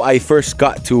that's how I first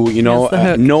got to That's the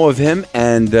hook. know of him,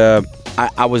 and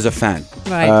I was a fan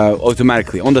Right.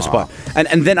 automatically on the spot.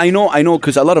 And then I know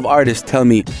because a lot of artists tell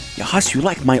me, "Yeah, Huss, you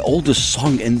like my oldest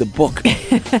song in the book.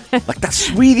 Like that's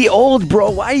really old,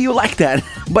 bro. Why you like that?"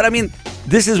 But I mean,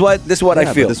 this is what I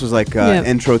but feel. this was like Yeah.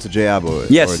 intro to J-Abo.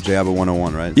 Yes. Or J-Abo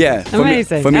 101, right? Yeah,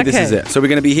 Amazing. For me, this Okay. is it. So we're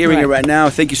gonna be hearing it Right. right now.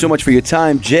 Thank you so much for your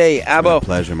time, Jay Abo. My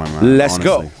pleasure, my man. Let's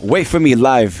honestly. go. Wait for me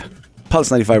live. Pulse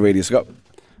 95 Radio. Let's go.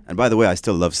 And by the way, I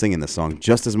still love singing this song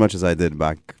just as much as I did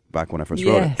back when I first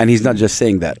wrote it. Yes. And he's not just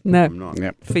saying that. No. I'm not.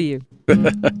 Yeah. For you.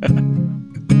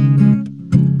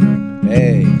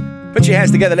 Hey. Put your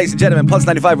hands together, ladies and gentlemen. Pulse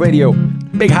 95 Radio.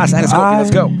 Big House and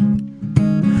Let's go.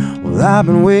 Well, I've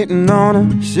been waiting on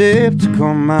a ship to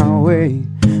come my way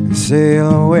and sail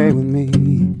away with me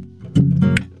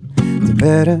to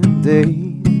better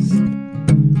days.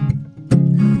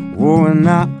 Oh, and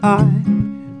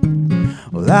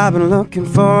well, I've been looking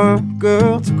for a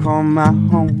girl to call my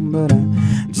home, but I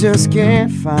just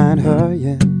can't find her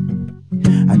yet.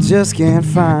 I just can't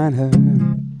find her.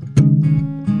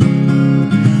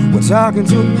 Well, talking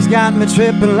to you's got me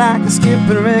tripping like a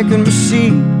skipping record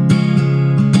machine.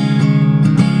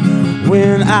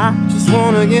 When I just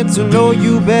wanna get to know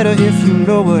you better, if you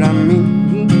know what I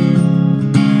mean.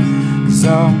 'Cause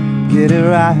I'll get it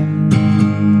right.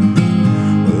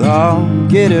 Well, I'll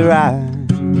get it right.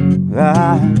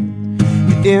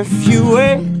 If you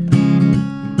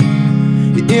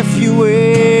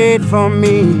wait for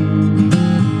me,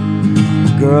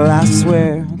 girl, I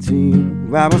swear to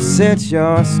you, I will set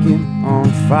your skin on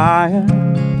fire.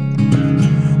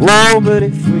 Oh, but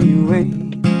if you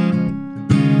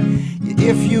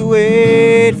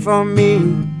wait for me,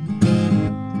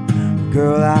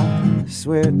 girl, I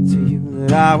swear to you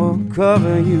that I will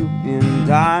cover you in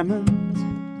diamonds.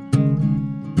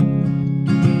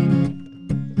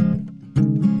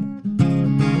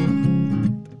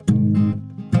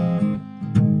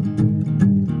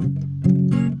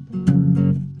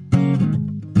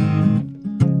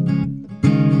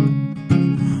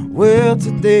 Well,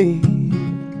 today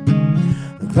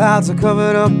the clouds are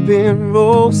covered up in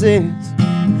roses.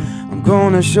 I'm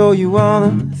gonna show you all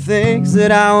the things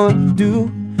that I would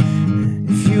do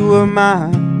if you were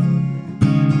mine.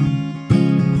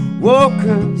 Whoa,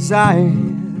 'cause I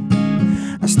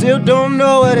still don't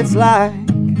know what it's like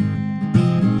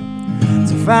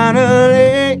to find a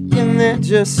lady and they're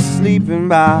just sleeping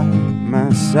by my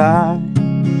side.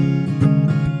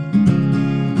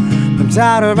 I'm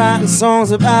tired of writing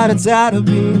songs about it, tired of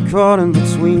being caught in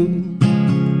between.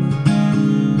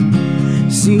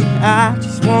 See, I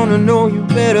just wanna know you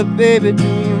better, baby, do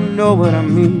you know what I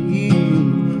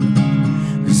mean?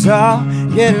 'Cause I'll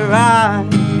get it right.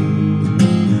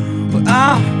 Well,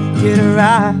 I'll get it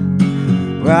right.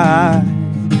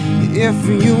 If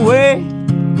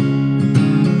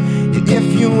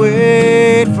you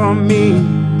wait for me,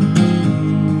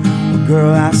 well,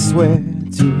 girl, I swear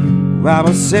to you, I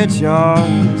will set your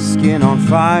skin on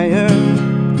fire.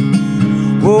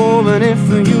 Oh, but if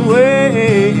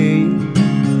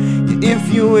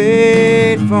you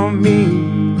wait for me,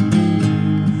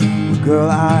 well, girl,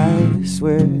 I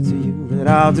swear to you that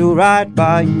I'll do right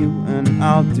by you, and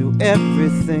I'll do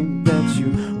everything that you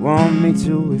want me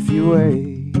to. If you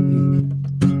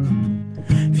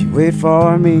wait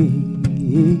for me,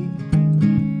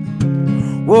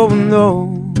 oh no.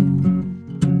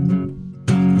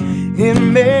 It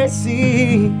may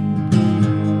seem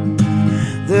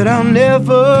that I'll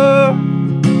never,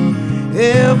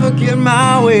 ever get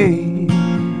my way.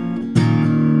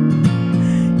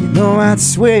 You know I'd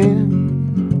swim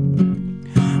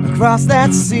across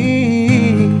that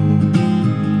sea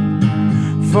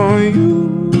for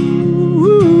you.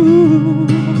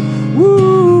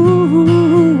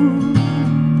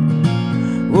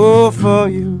 Oh, for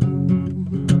you.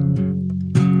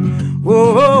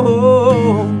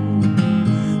 Oh.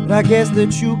 I guess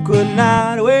that you could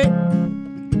not wait.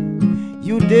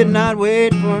 You did not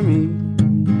wait for me.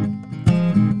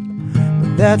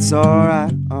 But that's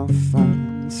alright, I'll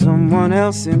find someone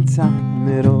else in time.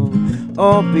 It'll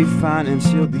all be fine, and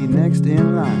she'll be next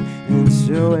in line, and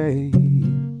she'll wait.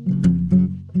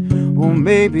 Well,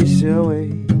 maybe she'll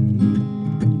wait.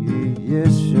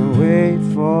 Yes, she'll wait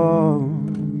for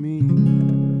me.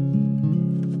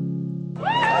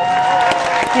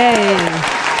 Hey.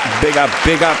 Big up.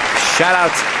 Shout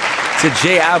out to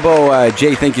Jay Abo.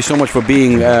 Jay, thank you so much for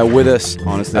being with us.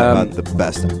 Honestly, I've had the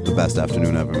best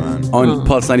afternoon ever, man. On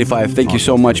Pulse 95. Thank you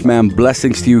so much, man.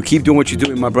 Blessings to you. Keep doing what you're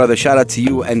doing, my brother. Shout out to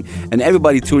you and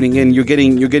everybody tuning in. You're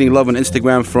getting love on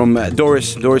Instagram from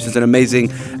Doris. Doris is an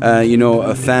amazing,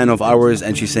 a fan of ours,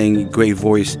 and she's saying great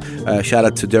voice. Shout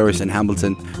out to Doris and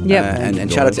Hamilton. Yep.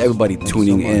 And shout out to everybody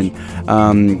tuning in.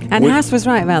 And Hass was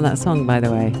right about that song, by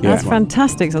the way. That's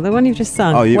fantastic. So the one you've just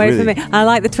sung. Oh, Wait really? for me. I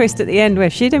like the twist at the end where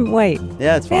she didn't wait.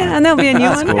 Yeah, it's fine. Yeah, and there'll be a new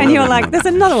one. Cool. And you're like, there's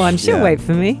another one. She'll wait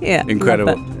for me. Yeah.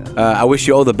 Incredible. I wish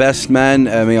you all the best, man.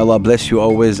 May Allah bless you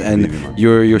always. And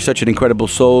you're such an incredible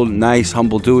soul, nice,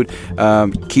 humble dude.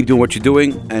 Keep doing what you're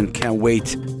doing, and can't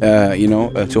wait,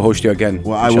 to host you again.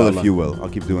 Well, I will if you will. I'll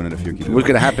keep doing it if you keep doing it. What's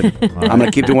gonna happen? I'm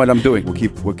gonna keep doing what I'm doing. We'll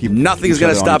keep. Nothing's each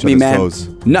gonna other on stop each me, other's man. toes.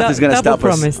 Nothing's gonna stop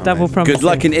us. Double promise. Good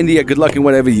luck in India. Good luck in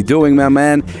whatever you're doing, my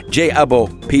man. Jay Abo,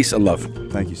 peace and love.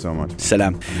 Thank you so much.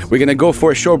 Salam. We're gonna go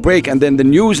for a short break and then the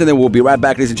news, and then we'll be right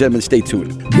back, ladies and gentlemen. Stay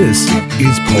tuned. This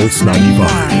is Pulse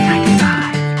 95.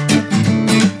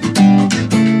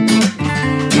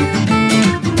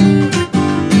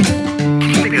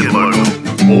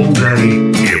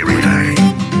 day, every day.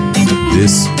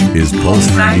 This is Pulse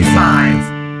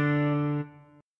 95.